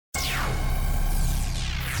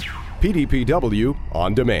PDPW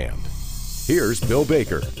On Demand. Here's Bill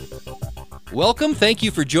Baker. Welcome. Thank you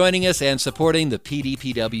for joining us and supporting the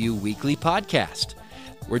PDPW Weekly Podcast.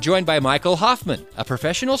 We're joined by Michael Hoffman, a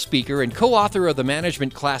professional speaker and co-author of the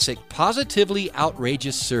management classic Positively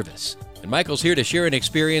Outrageous Service. And Michael's here to share an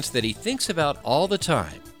experience that he thinks about all the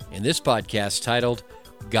time in this podcast titled,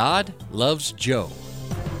 God Loves Joe.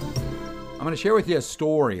 I'm going to share with you a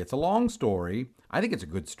story. It's a long story. I think it's a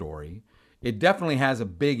good story. It definitely has a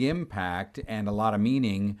big impact and a lot of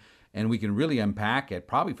meaning, and we can really unpack it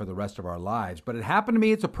probably for the rest of our lives. But it happened to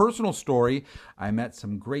me. It's a personal story. I met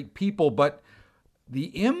some great people, but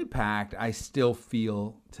the impact I still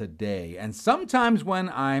feel today. And sometimes when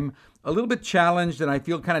I'm a little bit challenged and I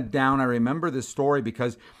feel kind of down, I remember this story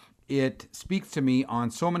because it speaks to me on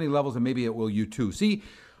so many levels, and maybe it will you too. See,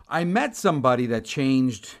 I met somebody that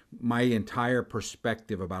changed my entire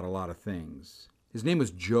perspective about a lot of things. His name was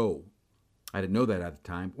Joe. I didn't know that at the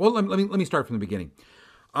time. Well, let me start from the beginning.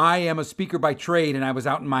 I am a speaker by trade, and I was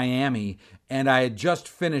out in Miami, and I had just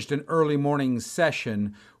finished an early morning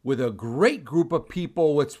session with a great group of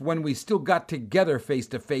people. It's when we still got together face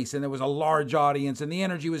to face, and there was a large audience, and the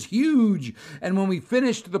energy was huge. And when we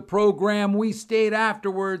finished the program, we stayed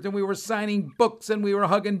afterwards, and we were signing books, and we were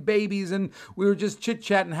hugging babies, and we were just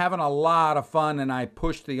chit-chatting, having a lot of fun. And I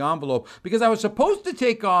pushed the envelope because I was supposed to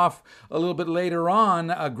take off a little bit later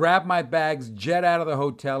on, grab my bags, jet out of the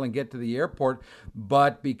hotel, and get to the airport.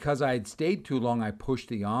 But because I had stayed too long, I pushed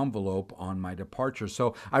the envelope on my departure.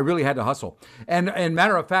 So I really had to hustle. And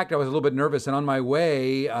matter of fact, I was a little bit nervous. And on my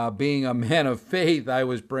way, being a man of faith, I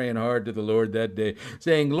was praying hard to the Lord that day,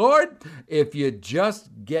 saying, Lord, if you just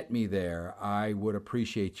get me there, I would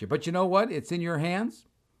appreciate you. But you know what? It's in your hands,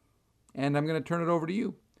 and I'm going to turn it over to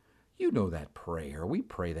you. You know that prayer. We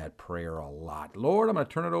pray that prayer a lot. Lord, I'm going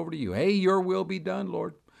to turn it over to you. Hey, your will be done,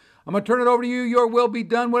 Lord. I'm going to turn it over to you. Your will be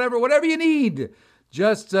done, whatever you need.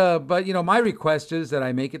 But my request is that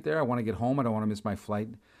I make it there. I want to get home. I don't want to miss my flight,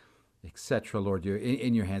 etc. Lord, you're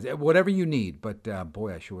in your hands. Whatever you need. But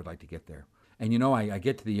boy, I sure would like to get there. And I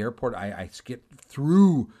get to the airport. I skip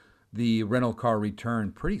through the rental car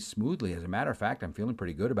return pretty smoothly. As a matter of fact, I'm feeling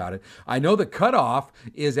pretty good about it. I know the cutoff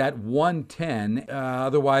is at 1:10.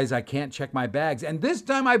 Otherwise, I can't check my bags. And this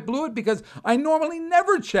time I blew it because I normally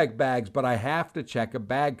never check bags, but I have to check a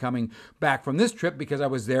bag coming back from this trip because I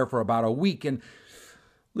was there for about a week and a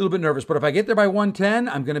little bit nervous. But if I get there by 1:10,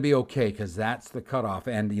 I'm going to be okay because that's the cutoff.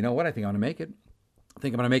 And you know what? I think I'm going to make it.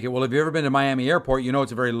 Well, if you've ever been to Miami Airport, you know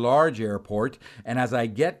it's a very large airport. And as I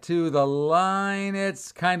get to the line,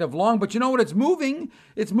 it's kind of long. But you know what? It's moving.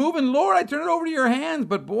 It's moving. Lord, I turn it over to your hands.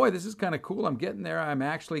 But boy, this is kind of cool. I'm getting there. I'm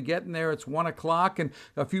actually getting there. It's 1 o'clock and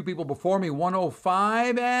a few people before me,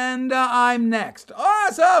 1:05, and I'm next.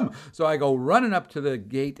 Awesome. So I go running up to the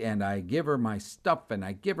gate and I give her my stuff and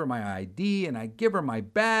I give her my ID and I give her my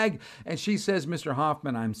bag. And she says, Mr.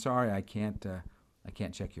 Hoffman, I'm sorry, I can't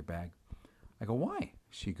check your bag. I go, why?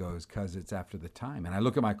 She goes, because it's after the time. And I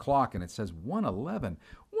look at my clock and it says 1:11.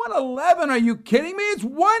 1:11? Are you kidding me? It's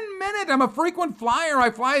 1 minute. I'm a frequent flyer.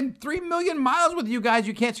 I fly 3 million miles with you guys.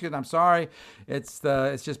 You can't. She goes, I'm sorry. It's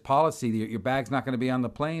just policy. Your bag's not going to be on the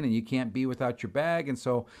plane and you can't be without your bag. And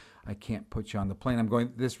so I can't put you on the plane. I'm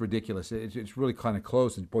going, this is ridiculous. It's really kind of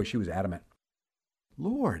close. And boy, she was adamant.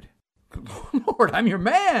 Lord, I'm your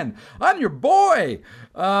man. I'm your boy.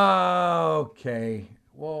 Okay.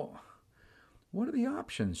 Well, what are the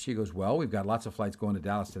options? She goes, well, we've got lots of flights going to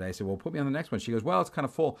Dallas today. I said, well, put me on the next one. She goes, well, it's kind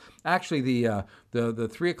of full. Actually, the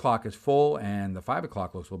 3 o'clock is full and the 5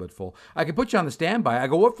 o'clock looks a little bit full. I can put you on the standby. I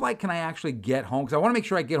go, what flight can I actually get home? Because I want to make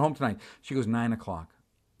sure I get home tonight. She goes, 9 o'clock.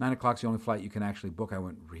 9 o'clock's the only flight you can actually book. I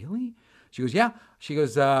went, really? She goes, yeah. She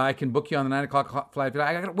goes, I can book you on the 9 o'clock flight.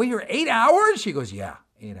 I got to wait here 8 hours? She goes, yeah,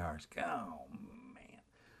 8 hours. Oh, man.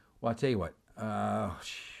 Well, I'll tell you what.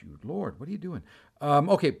 Shoot, Lord, what are you doing?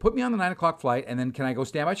 Okay, put me on the 9 o'clock flight, and then can I go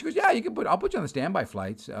standby? She goes, yeah, I'll put you on the standby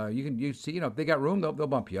flights. You see, if they got room, they'll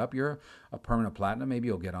bump you up. You're a permanent platinum, maybe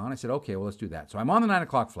you'll get on. I said, okay, well, let's do that. So I'm on the 9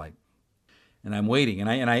 o'clock flight, and I'm waiting,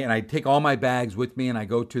 and I take all my bags with me, and I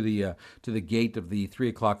go to the gate of the 3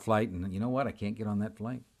 o'clock flight, and you know what? I can't get on that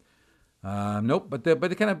flight. Nope, but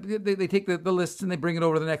they take the lists and they bring it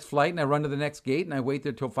over to the next flight, and I run to the next gate, and I wait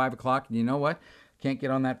there till 5 o'clock, and you know what? Can't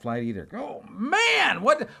get on that flight either. Oh, man,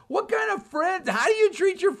 what kind of friends? How do you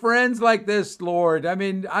treat your friends like this, Lord? I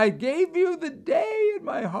mean, I gave you the day in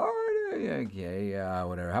my heart. Okay,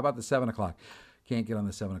 whatever. How about the 7 o'clock? Can't get on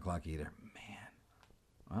the 7 o'clock either. Man.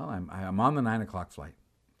 Well, I'm on the 9 o'clock flight.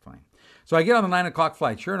 fine. So I get on the 9 o'clock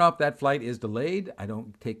flight. Sure enough, that flight is delayed. I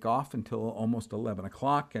don't take off until almost 11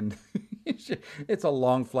 o'clock, and it's a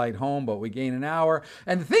long flight home, but we gain an hour.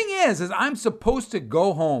 And the thing is I'm supposed to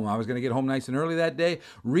go home. I was going to get home nice and early that day,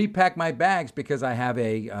 repack my bags because I have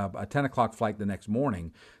a 10 o'clock flight the next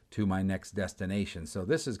morning to my next destination. So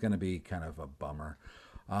this is going to be kind of a bummer.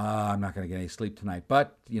 I'm not going to get any sleep tonight,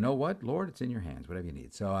 but you know what? Lord, it's in your hands, whatever you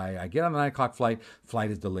need. So I get on the 9 o'clock flight. Flight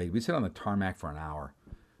is delayed. We sit on the tarmac for an hour.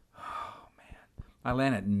 Oh, man. I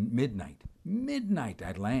land at midnight. Midnight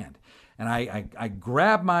I'd land. And I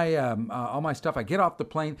grab my all my stuff. I get off the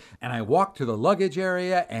plane, and I walk to the luggage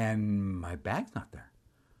area, and my bag's not there.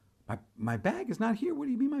 My bag is not here. What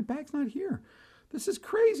do you mean my bag's not here? This is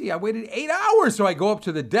crazy. I waited 8 hours. So I go up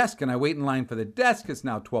to the desk, and I wait in line for the desk. It's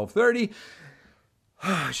now 12:30.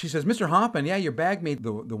 She says, Mr. Hoffman, yeah, your bag made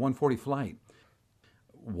the 1:40 flight.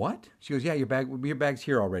 What? She goes, yeah, your bag's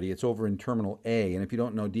here already. It's over in Terminal A. And if you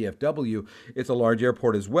don't know DFW, it's a large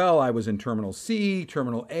airport as well. I was in Terminal C.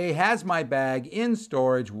 Terminal A has my bag in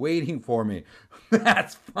storage waiting for me.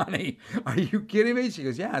 That's funny. Are you kidding me? She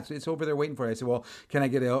goes, yeah, it's over there waiting for you. I said, well, can I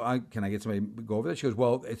get somebody to go over there? She goes,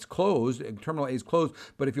 well, it's closed. Terminal A is closed.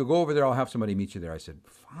 But if you'll go over there, I'll have somebody meet you there. I said,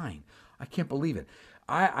 fine. I can't believe it.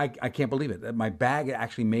 I can't believe it. My bag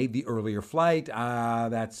actually made the earlier flight.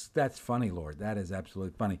 That's funny, Lord. That is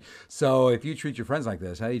absolutely funny. So if you treat your friends like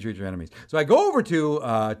this, how do you treat your enemies? So I go over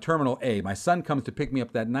to Terminal A. My son comes to pick me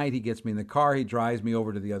up that night. He gets me in the car. He drives me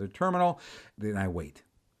over to the other terminal. Then I wait.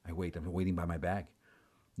 I'm waiting by my bag.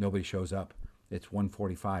 Nobody shows up. It's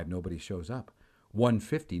 1:45. Nobody shows up.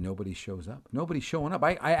 1:50, nobody shows up. Nobody's showing up.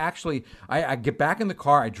 I get back in the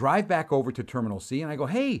car. I drive back over to Terminal C, and I go,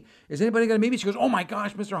 hey, is anybody going to meet me? She goes, oh, my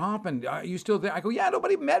gosh, Mr. Hoffman, are you still there? I go, yeah,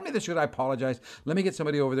 nobody met me. I apologize. Let me get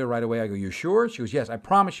somebody over there right away. I go, you sure? She goes, yes, I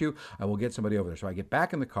promise you I will get somebody over there. So I get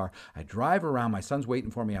back in the car. I drive around. My son's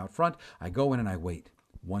waiting for me out front. I go in and I wait.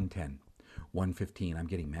 1:10, 1:15. I'm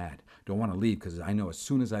getting mad. Don't want to leave because I know as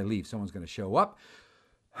soon as I leave, someone's going to show up.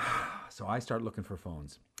 So I start looking for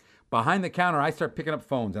phones. Behind the counter, I start picking up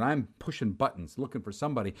phones, and I'm pushing buttons, looking for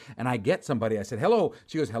somebody, and I get somebody. I said, hello.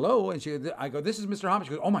 She goes, hello, and I go, this is Mr. Hoffman.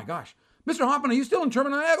 She goes, oh, my gosh. Mr. Hoffman, are you still in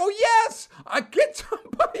Terminal A? I go, yes, I get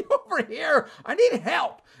somebody over here. I need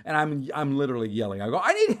help. And I'm literally yelling. I go,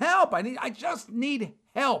 I need help. I just need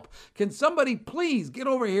help. Can somebody please get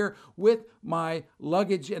over here with my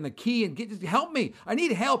luggage and the key and help me? I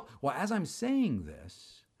need help. Well, as I'm saying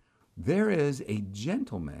this, there is a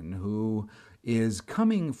gentleman who is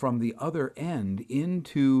coming from the other end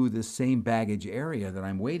into the same baggage area that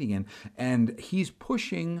I'm waiting in, and he's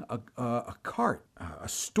pushing a cart, a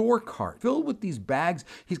store cart filled with these bags.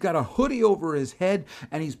 He's got a hoodie over his head,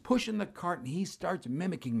 and he's pushing the cart, and he starts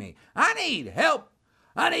mimicking me. I need help.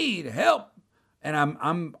 I need help. And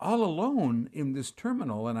I'm all alone in this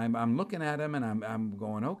terminal, and I'm looking at him, and I'm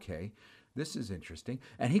going, okay, this is interesting.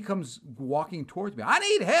 And he comes walking towards me. I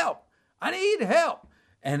need help. I need help.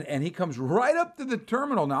 And he comes right up to the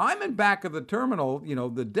terminal. Now, I'm in back of the terminal,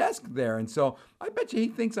 the desk there. And so I bet you he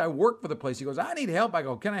thinks I work for the place. He goes, I need help. I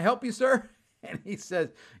go, can I help you, sir? And he says,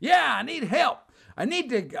 yeah, I need help. I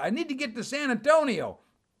need to get to San Antonio.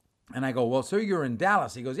 And I go, well, sir, you're in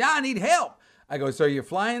Dallas. He goes, yeah, I need help. I go, so you're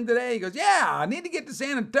flying today? He goes, yeah, I need to get to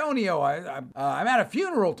San Antonio. I'm at a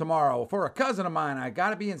funeral tomorrow for a cousin of mine. I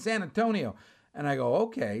got to be in San Antonio. And I go,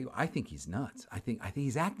 okay, I think he's nuts. I think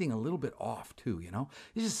he's acting a little bit off too,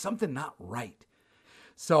 There's just something not right.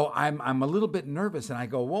 So I'm a little bit nervous, and I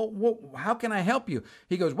go, well, how can I help you?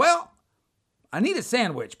 He goes, well, I need a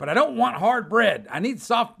sandwich, but I don't want hard bread. I need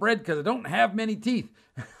soft bread because I don't have many teeth.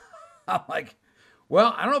 I'm like,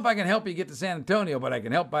 well, I don't know if I can help you get to San Antonio, but I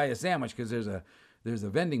can help buy you a sandwich because there's a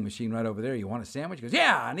vending machine right over there. You want a sandwich? He goes,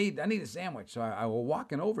 yeah, I need a sandwich. So I was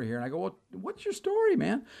walking over here, and I go, well, what's your story,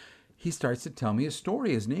 man? He starts to tell me a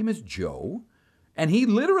story. His name is Joe, and he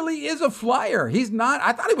literally is a flyer. He's not,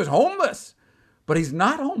 I thought he was homeless, but he's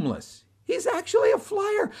not homeless. He's actually a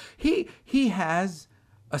flyer. He has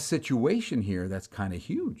a situation here that's kind of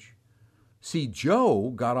huge. See,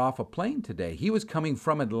 Joe got off a plane today. He was coming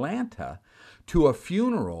from Atlanta to a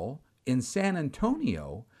funeral in San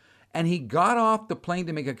Antonio, and he got off the plane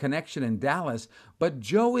to make a connection in Dallas, but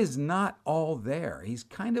Joe is not all there. He's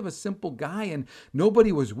kind of a simple guy, and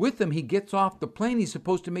nobody was with him. He gets off the plane. He's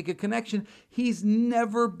supposed to make a connection. He's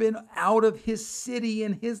never been out of his city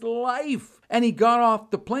in his life. And he got off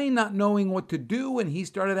the plane not knowing what to do, and he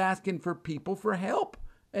started asking for people for help.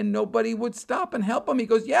 And nobody would stop and help him. He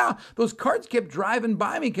goes, yeah, those carts kept driving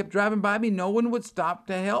by me. No one would stop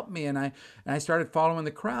to help me. And I started following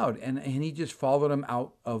the crowd. And he just followed him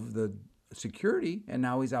out of the security. And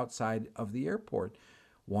now he's outside of the airport.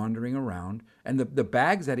 wandering around. And the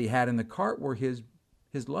bags that he had in the cart were his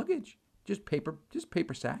luggage, just paper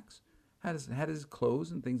sacks. Had his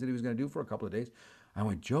clothes and things that he was going to do for a couple of days. I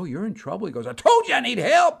went, Joe, you're in trouble. He goes, I told you I need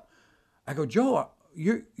help. I go, Joe,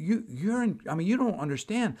 you're in, I mean, you don't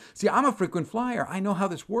understand. See, I'm a frequent flyer. I know how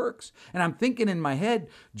this works. And I'm thinking in my head,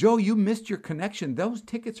 Joe, you missed your connection. Those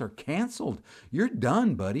tickets are canceled. You're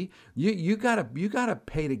done, buddy. You gotta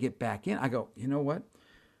pay to get back in. I go, you know what?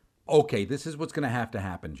 Okay, this is what's going to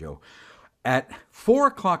happen, Joe. At 4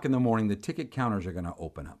 o'clock in the morning, the ticket counters are going to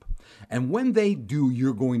open up. And when they do,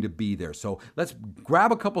 you're going to be there. So let's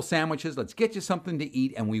grab a couple sandwiches, let's get you something to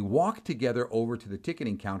eat, and we walk together over to the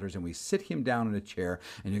ticketing counters and we sit him down in a chair,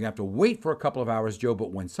 and you're going to have to wait for a couple of hours, Joe,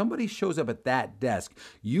 but when somebody shows up at that desk,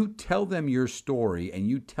 you tell them your story and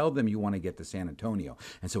you tell them you want to get to San Antonio.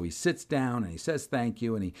 And so he sits down and he says thank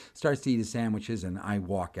you and he starts to eat his sandwiches, and I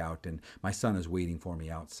walk out and my son is waiting for me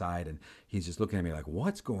outside and he's just looking at me like,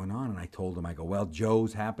 what's going on? And I told him, I go, well,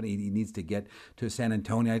 Joe's happening. He needs to get to San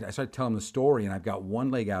Antonio. I started telling him the story, and I've got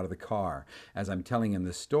one leg out of the car as I'm telling him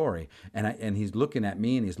this story. And he's looking at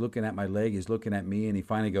me, and he's looking at my leg. He's looking at me, and he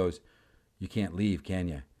finally goes, you can't leave, can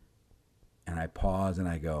you? And I pause, and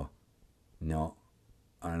I go, no,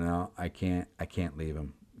 I can't leave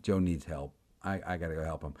him. Joe needs help. I got to go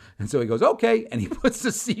help him. And so he goes, okay. And he puts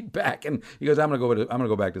the seat back, and he goes, I'm going to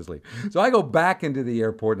go back to sleep. So I go back into the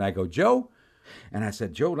airport, and I go, Joe. And I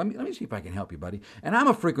said, Joe, let me see if I can help you, buddy. And I'm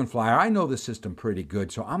a frequent flyer. I know the system pretty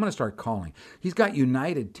good, so I'm going to start calling. He's got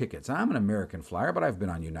United tickets. I'm an American flyer, but I've been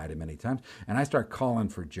on United many times. And I start calling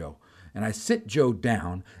for Joe. And I sit Joe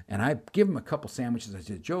down, and I give him a couple sandwiches. I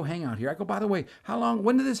said, Joe, hang out here. I go, by the way,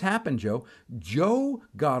 when did this happen, Joe? Joe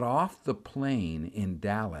got off the plane in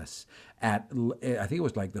Dallas at, I think it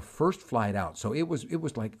was like the first flight out. So it was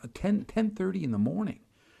like 10:30 in the morning.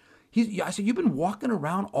 I said, you've been walking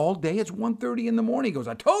around all day? It's 1:30 in the morning. He goes,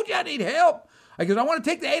 I told you I need help. I goes, I want to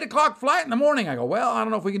take the 8 o'clock flight in the morning. I go, well, I don't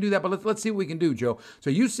know if we can do that, but let's see what we can do, Joe. So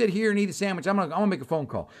you sit here and eat a sandwich. I'm gonna make a phone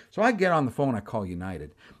call. So I get on the phone. I call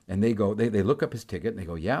United, and they look up his ticket, and they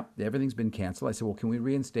go, yeah, everything's been canceled. I said, well, can we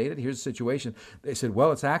reinstate it? Here's the situation. They said,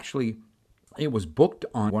 well, it was booked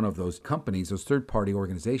on one of those companies, those third-party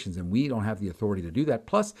organizations, and we don't have the authority to do that.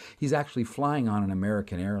 Plus, he's actually flying on an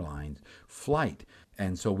American Airlines flight.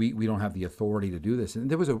 And so we don't have the authority to do this. And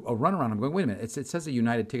there was a runaround. I'm going, wait a minute. It says a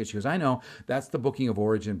United ticket. She goes, I know. That's the booking of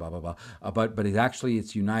origin, blah, blah, blah. But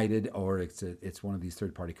it's United, or it's one of these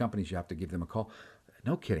third-party companies. You have to give them a call.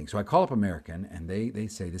 No kidding. So I call up American, and they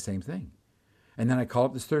say the same thing. And then I call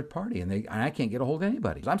up this third party, and I can't get a hold of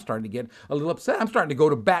anybody. I'm starting to get a little upset. I'm starting to go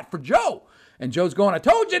to bat for Joe. And Joe's going, I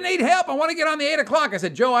told you I need help. I want to get on the 8 o'clock. I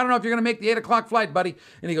said, Joe, I don't know if you're going to make the 8 o'clock flight, buddy.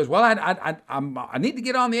 And he goes, well, I need to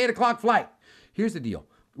get on the 8 o'clock flight. Here's the deal.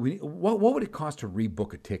 What would it cost to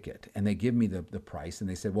rebook a ticket? And they give me the price, and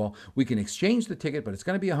they said, well, we can exchange the ticket, but it's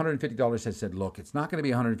going to be $150. I said, look, it's not going to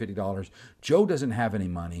be $150. Joe doesn't have any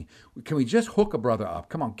money. Can we just hook a brother up?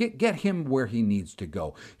 Come on, get him where he needs to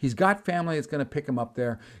go. He's got family that's going to pick him up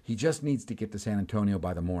there. He just needs to get to San Antonio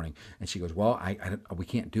by the morning. And she goes, well, we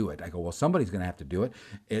can't do it. I go, well, somebody's going to have to do it.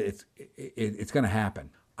 It's going to happen.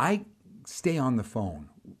 I stay on the phone,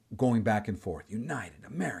 going back and forth. United,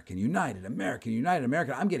 American, United, American, United,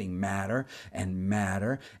 American. I'm getting madder and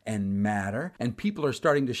madder and madder. And people are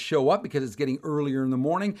starting to show up because it's getting earlier in the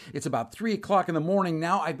morning. It's about 3 o'clock in the morning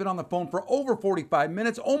now. I've been on the phone for over 45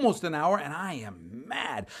 minutes, almost an hour, and I am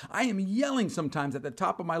mad. I am yelling sometimes at the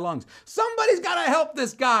top of my lungs. Somebody's got to help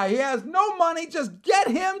this guy. He has no money. Just get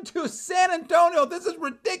him to San Antonio. This is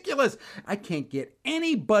ridiculous. I can't get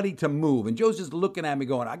anybody to move. And Joe's just looking at me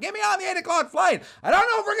going, get me on the 8 o'clock flight. I don't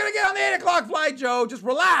know if we're going to get on the 8 o'clock flight, Joe. Just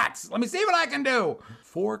relax. Let me see what I can do.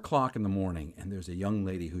 4 o'clock in the morning, and there's a young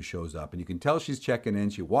lady who shows up, and you can tell she's checking in.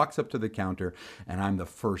 She walks up to the counter, and I'm the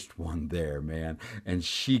first one there, man. And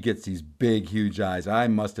she gets these big, huge eyes. I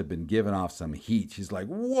must have been giving off some heat. She's like,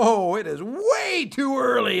 whoa, it is way too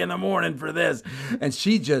early in the morning for this. And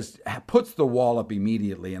she just puts the wall up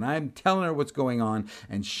immediately, and I'm telling her what's going on,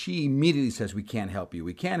 and she immediately says, we can't help you.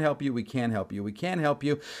 We can't help you. We can't help you. We can't help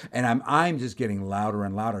you. And I'm just getting louder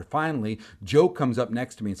and louder. Finally, Joe comes up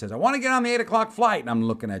next to me and says, I want to get on the 8 o'clock flight. And I'm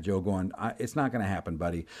looking at Joe going, it's not going to happen,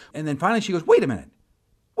 buddy. And then finally she goes, wait a minute.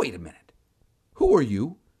 Who are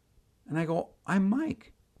you? And I go, I'm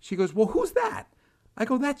Mike. She goes, well, who's that? I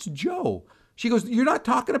go, that's Joe. She goes, you're not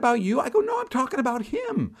talking about you? I go, no, I'm talking about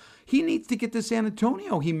him. He needs to get to San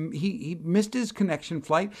Antonio. He missed his connection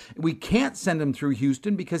flight. We can't send him through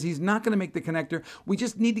Houston because he's not going to make the connector. We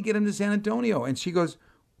just need to get him to San Antonio. And she goes,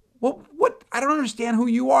 well, what? I don't understand who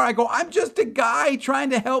you are. I go, I'm just a guy trying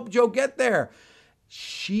to help Joe get there.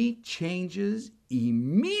 She changes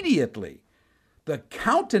immediately. the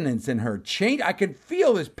countenance in her change. I could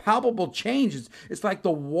feel this palpable change. It's like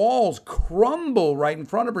the walls crumble right in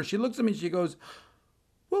front of her. She looks at me and she goes,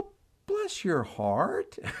 well, bless your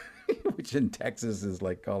heart. Which in Texas is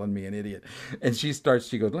like calling me an idiot. And she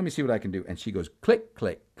goes, let me see what I can do. And she goes, click,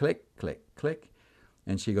 click, click, click, click.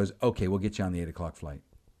 And she goes, okay, we'll get you on the 8 o'clock flight.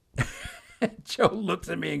 Joe looks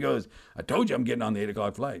at me and goes, I told you I'm getting on the 8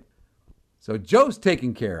 o'clock flight. So Joe's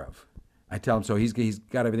taken care of. I tell him, so he's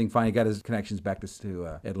got everything fine. He got his connections back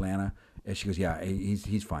to Atlanta. And she goes, yeah,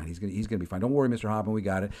 he's fine. He's gonna be fine. Don't worry, Mr. Hoffman, we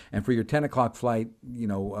got it. And for your 10 o'clock flight,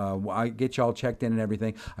 I get you all checked in and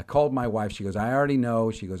everything. I called my wife. She goes, I already know.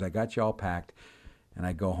 She goes, I got you all packed. And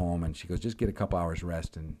I go home, and she goes, just get a couple hours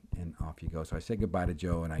rest, and off you go. So I said goodbye to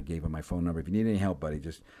Joe, and I gave him my phone number. If you need any help, buddy,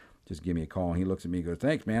 just give me a call. And he looks at me and goes,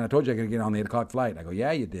 thanks, man. I told you I could get on the 8 o'clock flight. I go,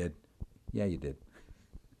 yeah, you did. Yeah, you did.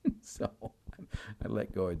 So I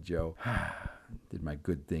let go of Joe. Did my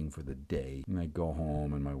good thing for the day. And I go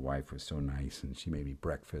home, and my wife was so nice, and she made me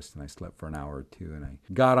breakfast, and I slept for an hour or two, and I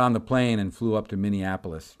got on the plane and flew up to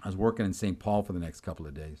Minneapolis. I was working in St. Paul for the next couple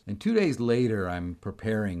of days. And 2 days later, I'm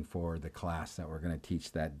preparing for the class that we're going to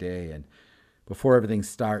teach that day, and before everything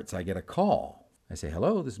starts, I get a call. I say,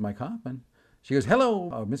 hello, this is Mike Hoffman. She goes,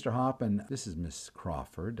 hello, Mr. Hoffman. This is Miss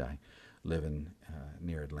Crawford. I live in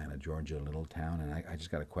near Atlanta, Georgia, a little town, and I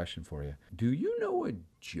just got a question for you. Do you know a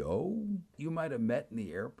Joe you might have met in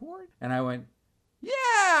the airport? And I went, yeah,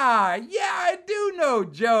 I do know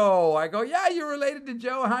Joe. I go, yeah, you're related to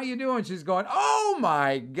Joe. How you doing? She's going, oh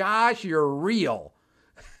my gosh, you're real.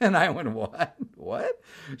 And I went, what? What?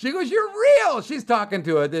 She goes, you're real. She's talking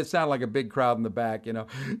to it. This sounded like a big crowd in the back,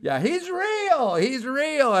 Yeah, he's real. He's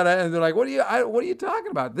real. And they're like, what are you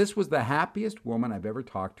talking about? This was the happiest woman I've ever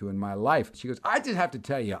talked to in my life. She goes, I just have to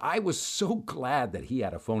tell you, I was so glad that he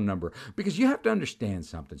had a phone number because you have to understand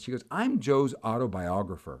something. She goes, I'm Joe's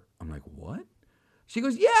autobiographer. I'm like, what? She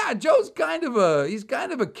goes, yeah, Joe's kind of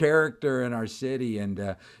a character in our city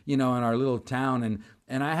and, in our little town.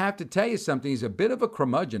 And I have to tell you something, he's a bit of a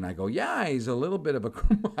curmudgeon. I go, yeah, he's a little bit of a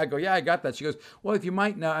curmudgeon. I go, yeah, I got that. She goes, well, if you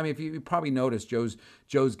might know, if you probably noticed,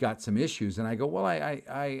 Joe's got some issues. And I go, well,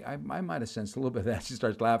 I might have sensed a little bit of that. She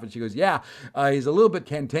starts laughing. She goes, yeah, he's a little bit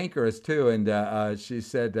cantankerous too. And she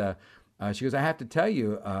said, she goes, I have to tell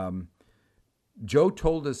you, Joe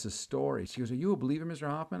told us a story. She goes, are you a believer, Mr.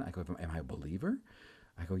 Hoffman? I go, am I a believer?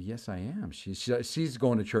 I go, yes, I am. She's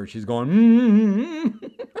going to church. She's going,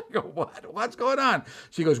 I go, what? What's going on?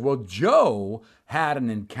 She goes, well, Joe had an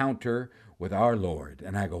encounter with our Lord.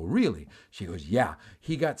 And I go, really? She goes, yeah.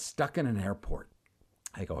 He got stuck in an airport.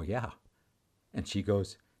 I go, yeah. And she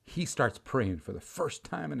goes, he starts praying for the first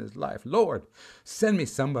time in his life. Lord, send me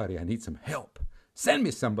somebody. I need some help. Send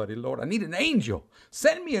me somebody, Lord. I need an angel.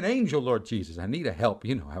 Send me an angel, Lord Jesus. I need a help.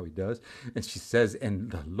 You know how he does. And she says,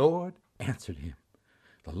 and the Lord answered him.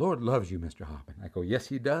 The Lord loves you, Mr. Hoffman. I go, yes,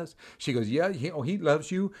 he does. She goes, yeah, he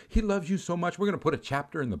loves you. He loves you so much. We're going to put a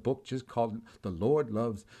chapter in the book just called The Lord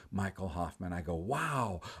Loves Michael Hoffman. I go,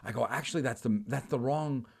 wow. I go, actually, that's the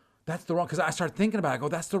wrong, because I start thinking about it. I go,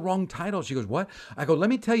 that's the wrong title. She goes, what? I go,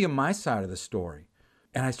 let me tell you my side of the story.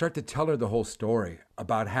 And I start to tell her the whole story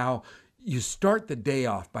about how you start the day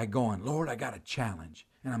off by going, Lord, I got a challenge.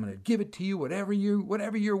 And I'm going to give it to you, whatever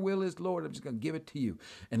your will is, Lord, I'm just going to give it to you.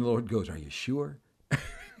 And the Lord goes, are you sure?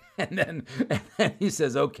 And then he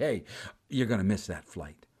says, okay, you're going to miss that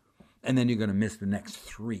flight. And then you're going to miss the next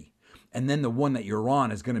 3. And then the one that you're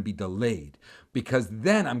on is going to be delayed because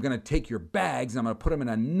then I'm going to take your bags and I'm going to put them in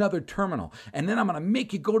another terminal. And then I'm going to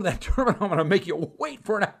make you go to that terminal. I'm going to make you wait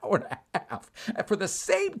for an hour and a half. And for the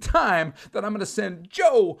same time that I'm going to send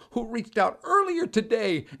Joe, who reached out earlier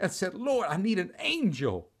today and said, Lord, I need an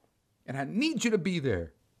angel and I need you to be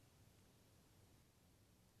there.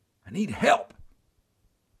 I need help.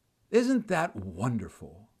 Isn't that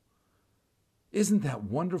wonderful? Isn't that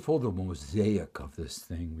wonderful, the mosaic of this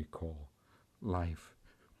thing we call life?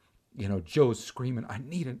 Joe's screaming, I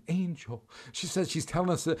need an angel. She says she's telling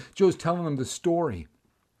us, Joe's telling him the story.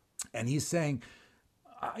 And he's saying,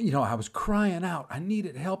 I was crying out. I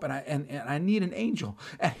needed help and I need an angel.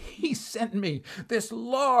 And he sent me this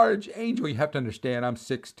large angel. You have to understand, I'm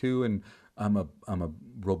 6'2" and I'm a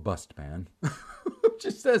robust man.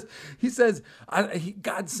 He says,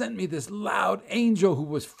 God sent me this loud angel who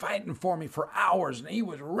was fighting for me for hours, and he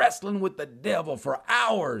was wrestling with the devil for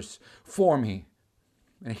hours for me.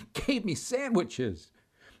 And he gave me sandwiches,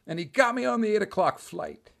 and he got me on the 8 o'clock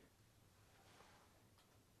flight.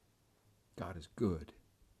 God is good.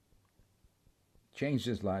 Changed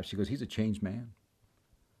his life. She goes, he's a changed man.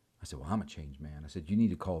 I said, well, I'm a changed man. I said, you need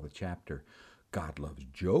to call the chapter, God Loves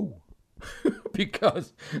Joe.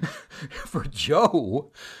 Because for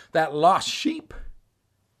Joe, that lost sheep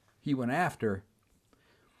he went after,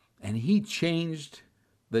 and he changed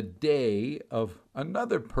the day of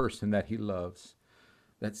another person that he loves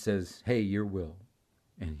that says, hey, your will.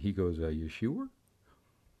 And he goes, are you sure?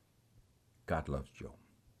 God loves Joe.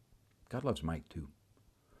 God loves Mike too.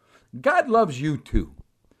 God loves you too.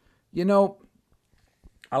 You know,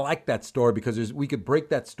 I like that story because we could break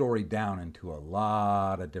that story down into a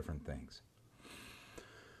lot of different things.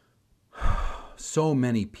 So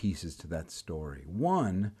many pieces to that story.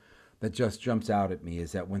 One that just jumps out at me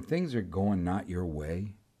is that when things are going not your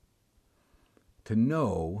way, to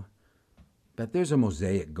know that there's a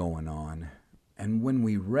mosaic going on, and when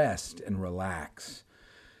we rest and relax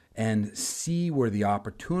and see where the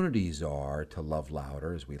opportunities are to love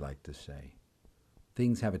louder, as we like to say,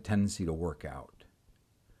 things have a tendency to work out.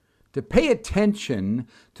 To pay attention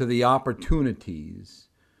to the opportunities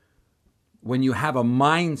when you have a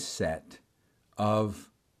mindset of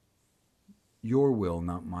your will,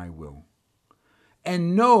 not my will.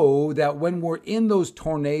 And know that when we're in those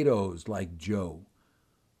tornadoes like Joe,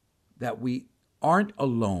 that we aren't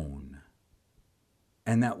alone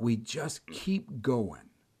and that we just keep going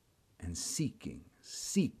and seeking.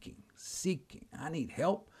 I need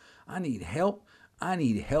help.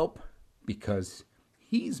 Because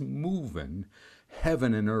he's moving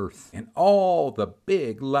heaven and earth and all the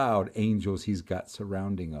big, loud angels he's got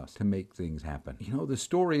surrounding us to make things happen. You know, the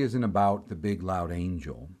story isn't about the big, loud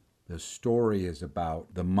angel. The story is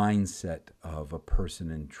about the mindset of a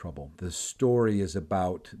person in trouble. The story is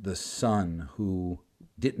about the son who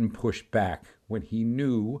didn't push back when he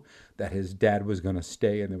knew that his dad was going to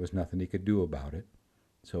stay and there was nothing he could do about it.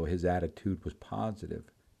 So his attitude was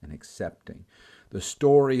positive and accepting. The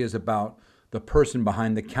story is about the person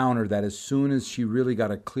behind the counter that as soon as she really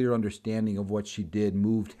got a clear understanding of what she did,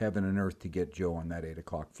 moved heaven and earth to get Joe on that 8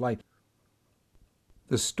 o'clock flight.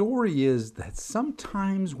 The story is that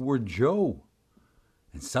sometimes we're Joe,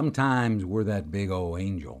 and sometimes we're that big old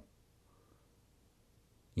angel.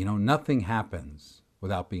 You know, nothing happens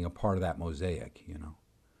without being a part of that mosaic, you know.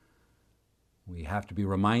 We have to be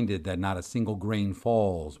reminded that not a single grain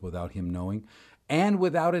falls without him knowing, and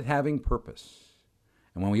without it having purpose.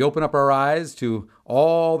 And when we open up our eyes to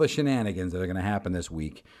all the shenanigans that are going to happen this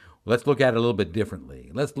week, let's look at it a little bit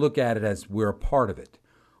differently. Let's look at it as we're a part of it.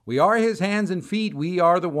 We are his hands and feet. We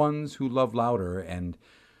are the ones who love louder. And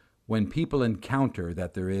when people encounter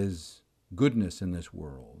that there is goodness in this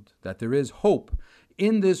world, that there is hope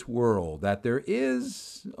in this world, that there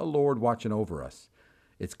is a Lord watching over us,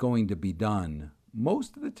 it's going to be done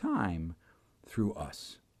most of the time through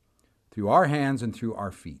us, through our hands and through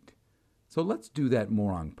our feet. So let's do that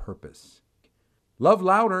more on purpose. Love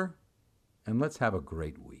louder, and let's have a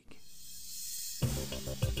great week.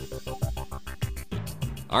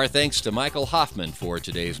 Our thanks to Michael Hoffman for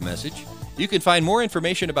today's message. You can find more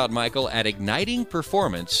information about Michael at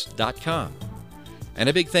ignitingperformance.com. And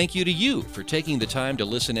a big thank you to you for taking the time to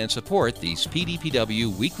listen and support these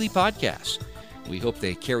PDPW weekly podcasts. We hope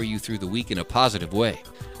they carry you through the week in a positive way.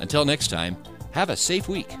 Until next time, have a safe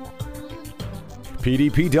week.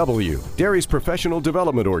 PDPW, Dairy's professional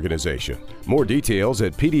development organization. More details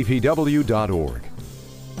at pdpw.org.